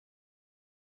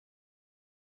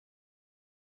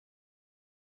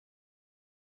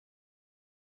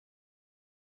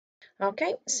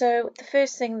Okay, so the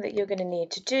first thing that you're going to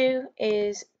need to do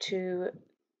is to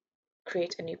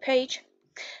create a new page.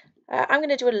 I'm going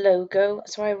to do a logo,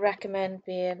 so I recommend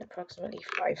being approximately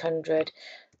 500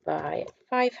 by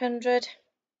 500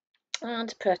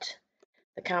 and put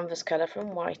the canvas color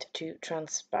from white to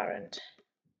transparent.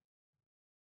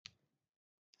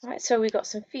 Right, so we've got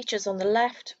some features on the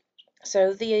left.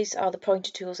 So these are the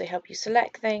pointer tools. They help you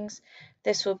select things.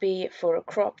 This will be for a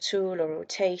crop tool or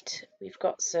rotate. We've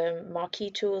got some marquee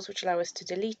tools which allow us to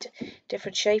delete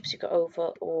different shapes. You've got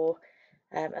oval or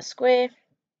a square.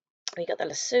 We got the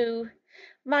lasso,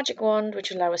 magic wand which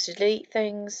allow us to delete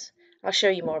things. I'll show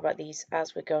you more about these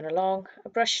as we're going along. A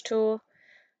brush tool,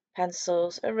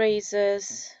 pencils,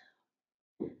 erasers.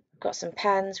 We've got some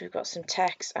pens, we've got some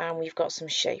text, and we've got some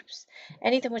shapes.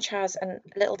 Anything which has a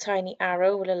little tiny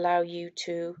arrow will allow you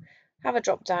to have a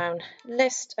drop down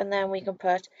list, and then we can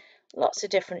put lots of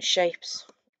different shapes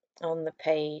on the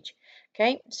page.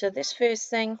 Okay, so this first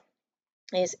thing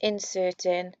is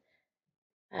inserting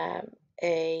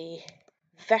a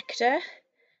vector,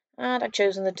 and I've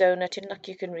chosen the donut, and look,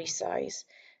 you can resize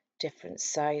different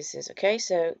sizes. Okay,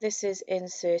 so this is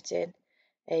inserting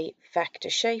a vector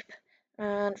shape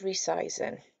and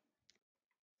resizing.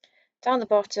 Down the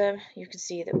bottom, you can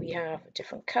see that we have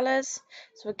different colors.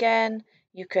 So again,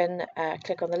 you can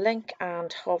click on the link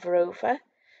and hover over.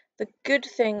 The good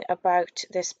thing about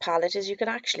this palette is you can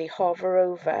actually hover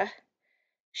over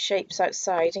shapes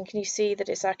outside, and can you see that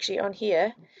it's actually on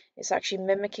here? It's actually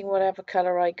mimicking whatever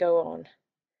color I go on.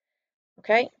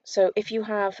 Okay, so if you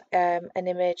have an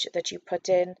image that you put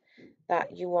in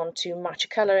that you want to match a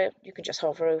color, you can just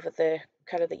hover over the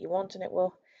color that you want and it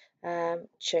will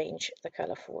change the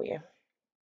color for you.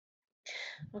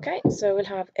 Okay, so we'll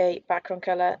have a background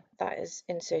color that is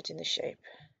inserting the shape.